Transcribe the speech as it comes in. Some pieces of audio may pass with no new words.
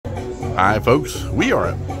Hi folks, we are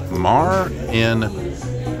at Mar in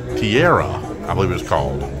Tierra, I believe it's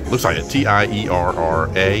called. Looks like a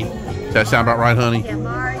T-I-E-R-R-A. Does that sound about right, honey? Yeah,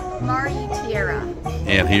 Mar Tierra.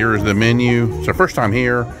 And here's the menu. It's our first time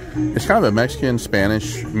here. It's kind of a Mexican,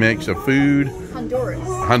 Spanish mix of food. Honduras.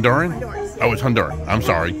 Honduran? Honduras. Oh, it's Honduran. I'm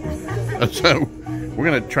sorry. So we're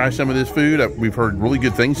going to try some of this food. We've heard really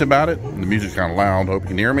good things about it. The music's kind of loud. Hope you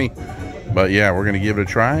can hear me. But yeah, we're going to give it a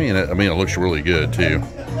try. And it looks really good too.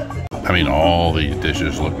 I mean, all these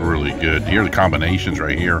dishes look really good. Here are the combinations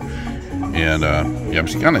right here. And yeah, I'm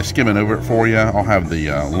just kind of skimming over it for you. I'll have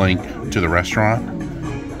the link to the restaurant.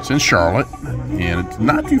 It's in Charlotte, and it's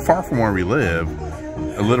not too far from where we live.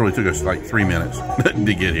 It literally took us like 3 minutes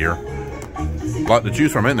to get here. A lot to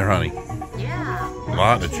choose from, isn't there, honey? Yeah. A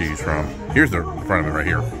lot to choose from. Here's the front of it right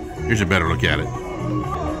here. Here's a better look at it.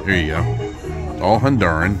 There you go. It's all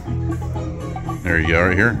Honduran. There you go,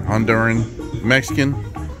 right here. Honduran, Mexican,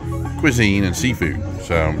 cuisine, and seafood.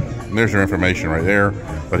 So there's their information right there.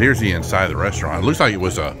 But here's the inside of the restaurant. It looks like it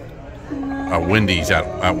was a Wendy's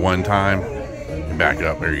at one time. Back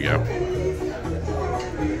up, there you go.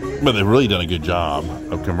 But they've really done a good job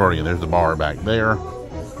of converting it. There's the bar back there.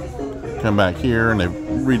 Come back here, and they've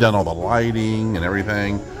redone all the lighting and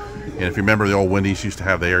everything. And if you remember, the old Wendy's used to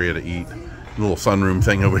have the area to eat, a little sunroom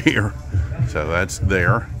thing over here. So that's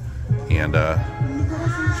there. And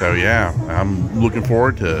so yeah, I'm looking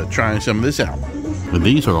forward to trying some of this out. And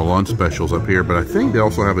these are the lunch specials up here, but I think they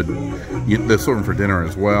also have they're serving for dinner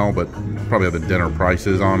as well, but probably have the dinner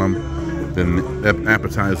prices on them. Then the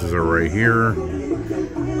appetizers are right here.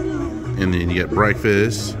 And then you get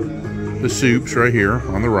breakfast, the soups right here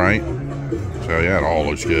on the right. So yeah, it all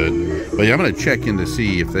looks good. But yeah, I'm gonna check in to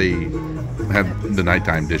see if they have the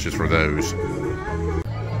nighttime dishes for those.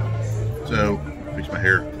 So, fix my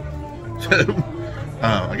hair. So,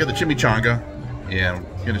 I got the chimichanga, and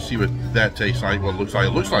I'm gonna see what that tastes like, what it looks like.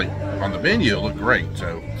 It looks like on the menu, it looked great.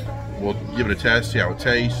 So, we'll give it a test, see how it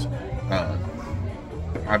tastes.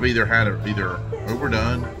 I've either had it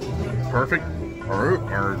overdone, perfect,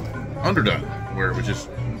 or underdone, where it was just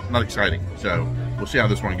not exciting. So we'll see how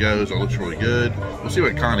this one goes. It looks really good. We'll see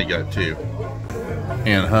what Connie got too.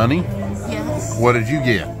 And honey, Yes. what did you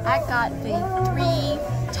get? I got the 3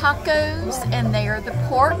 tacos, and they are the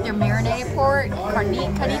pork. They're marinated pork,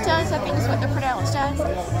 carnitas, I think is what they're pronounced as.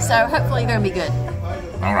 So hopefully they're gonna be good.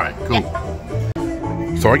 All right, cool.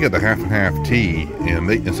 Yeah. So I got the half and half tea, and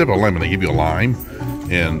instead of a lemon, they give you a lime,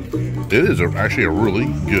 and it is actually a really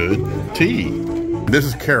good tea. This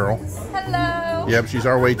is Carol. Hello. Yep, she's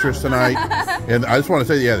our waitress tonight. And I just want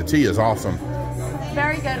to say, yeah, the tea is awesome.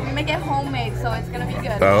 Very good. We make it homemade, so it's gonna be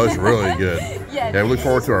good. Oh, it's really good. Yeah. Yeah, we look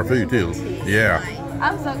forward to our food too. Yeah.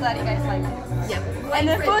 I'm so glad you guys like it. Yep. And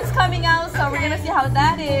the food's coming out, so we're gonna see how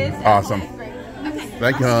that is. Awesome. Okay.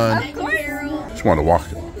 Thank you, hon. Of course. Just wanted to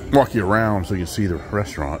walk you around so you can see the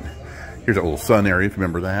restaurant. Here's that little sun area, if you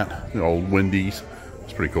remember that. The old Wendy's.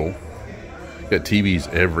 It's pretty cool. Got TVs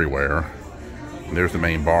everywhere. And there's the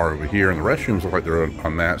main bar over here, and the restrooms look like they're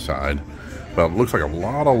on that side. But it looks like a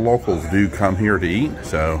lot of locals do come here to eat.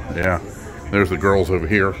 So yeah, there's the girls over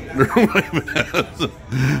here.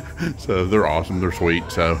 So they're awesome. They're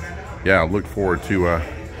sweet. So yeah, I look forward to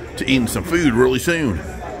eating some food really soon.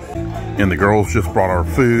 And the girls just brought our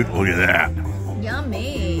food. Look at that.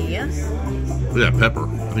 Yummy. Look at that pepper.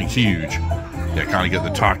 I think it's huge. Yeah, kind of got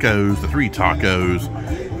the tacos, the 3 tacos.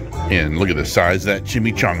 And look at the size of that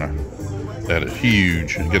chimichanga. That is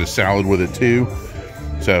huge. You get a salad with it too.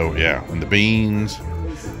 So yeah, and the beans,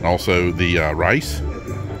 and also the rice.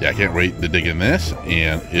 Yeah, I can't wait to dig in this,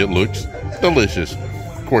 and it looks delicious.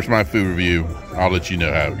 Of course, my food review, I'll let you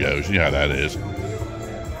know how it goes. You know how that is.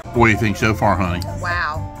 What do you think so far, honey?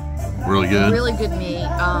 Wow. Really good? Really good meat.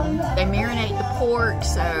 They marinate the pork,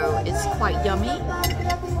 so it's quite yummy.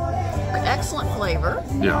 Excellent flavor.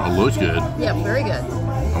 Yeah, it looks good. Yeah, very good.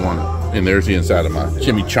 I want it. And there's the inside of my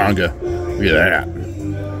chimichanga. Look at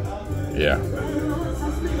that. Yeah.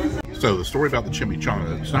 So the story about the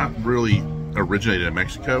chimichanga, it's not really originated in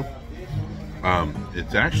Mexico.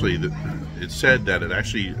 It's actually, it's said that it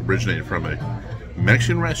actually originated from a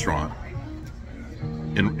Mexican restaurant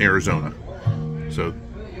in Arizona. So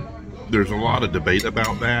there's a lot of debate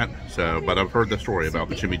about that. So, but I've heard the story about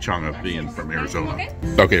the chimichanga being from Arizona.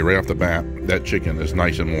 Okay, right off the bat, that chicken is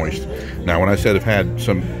nice and moist. Now, when I said I've had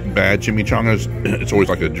some bad chimichangas, it's always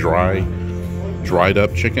like a dried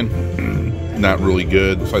up chicken. Not really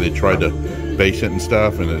good. It's like they tried to base it and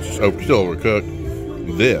stuff, and it's still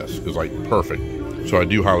overcooked. This is like perfect. So I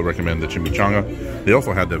do highly recommend the chimichanga. They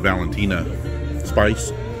also had the Valentina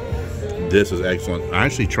spice. This is excellent. I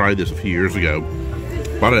actually tried this a few years ago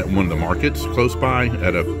Bought it at one of the markets close by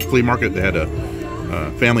at a flea market. They had a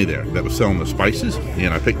family there that was selling the spices,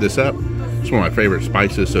 and I picked this up. It's one of my favorite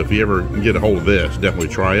spices, so if you ever get a hold of this, definitely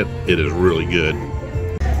try it. It is really good.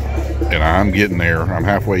 And I'm getting there. I'm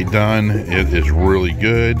halfway done. It is really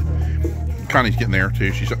good. Connie's getting there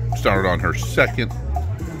too. She started on her second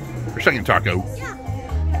taco,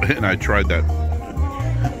 and I tried that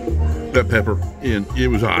pepper, and it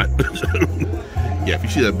was hot. So, yeah, if you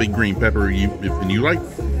see that big green pepper, and you like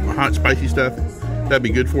hot, spicy stuff, that'd be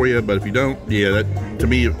good for you. But if you don't, yeah, that to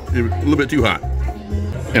me it was a little bit too hot.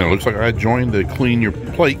 And it looks like I joined the Clean Your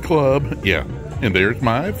Plate Club. Yeah, and there's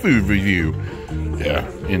my food review. Yeah,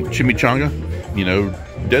 and chimichanga. You know,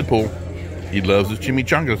 Deadpool, he loves his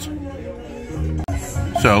chimichangas.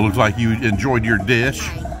 So it looks like you enjoyed your dish.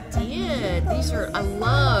 I did. These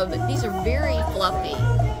are very fluffy.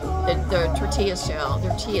 The tortilla shell.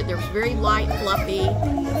 They're very light, fluffy.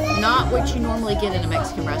 Not what you normally get in a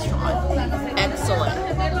Mexican restaurant. Excellent.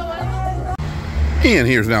 And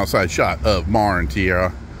here's an outside shot of Mar and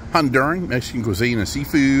Tierra, Honduran, Mexican cuisine and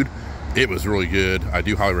seafood. It was really good. I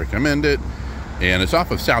do highly recommend it. And it's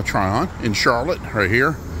off of South Tryon in Charlotte, right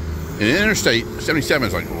here. And Interstate 77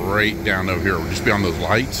 is like right down over here, just beyond those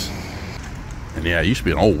lights. And yeah, it used to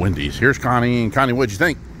be an old Wendy's. Here's Connie. And Connie, what'd you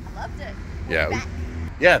think? I loved it. Yeah.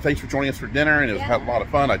 Yeah, thanks for joining us for dinner, and it was a lot of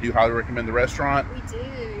fun. I do highly recommend the restaurant. We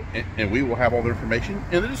do. And we will have all the information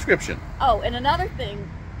in the description. Oh, and another thing,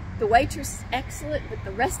 the waitress is excellent, but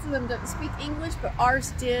the rest of them don't speak English, but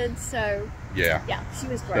ours did, so yeah, she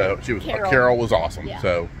was great. So Carol was awesome. Yeah.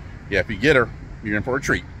 So yeah, if you get her, you're in for a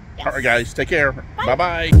treat. Yes. All right, guys, take care.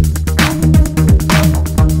 Bye-bye.